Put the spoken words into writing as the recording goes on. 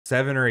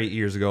7 or 8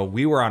 years ago,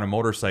 we were on a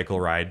motorcycle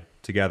ride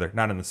together,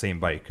 not on the same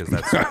bike, because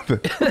that's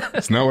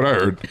That's not what I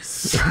heard.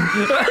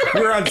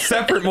 we were on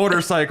separate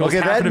motorcycles.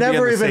 Okay, that happened to be on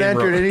never the even same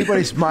entered road.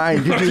 anybody's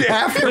mind. Did you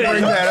have to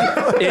bring that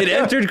up? It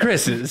entered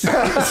Chris's.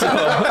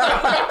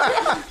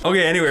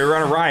 Okay, anyway, we're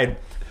on a ride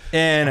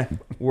and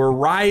we're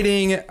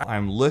riding.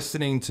 I'm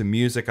listening to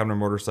music on a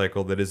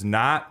motorcycle that is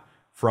not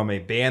from a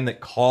band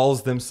that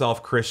calls themselves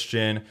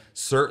Christian,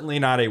 certainly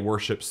not a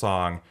worship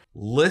song.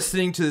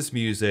 Listening to this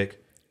music,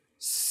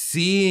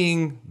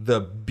 seeing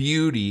the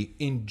beauty,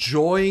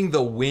 enjoying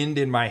the wind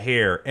in my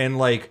hair, and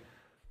like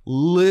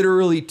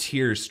literally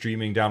tears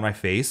streaming down my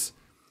face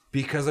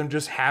because I'm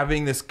just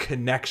having this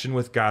connection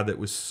with God that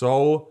was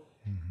so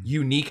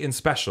unique and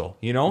special,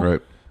 you know?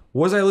 Right.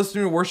 Was I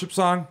listening to a worship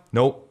song?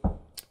 Nope.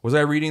 Was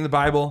I reading the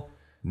Bible?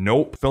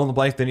 Nope. Fill in the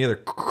blank with any other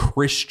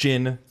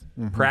Christian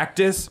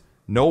practice?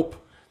 Nope.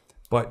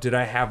 But did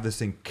I have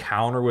this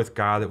encounter with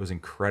God that was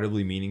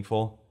incredibly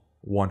meaningful?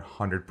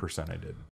 100% I did.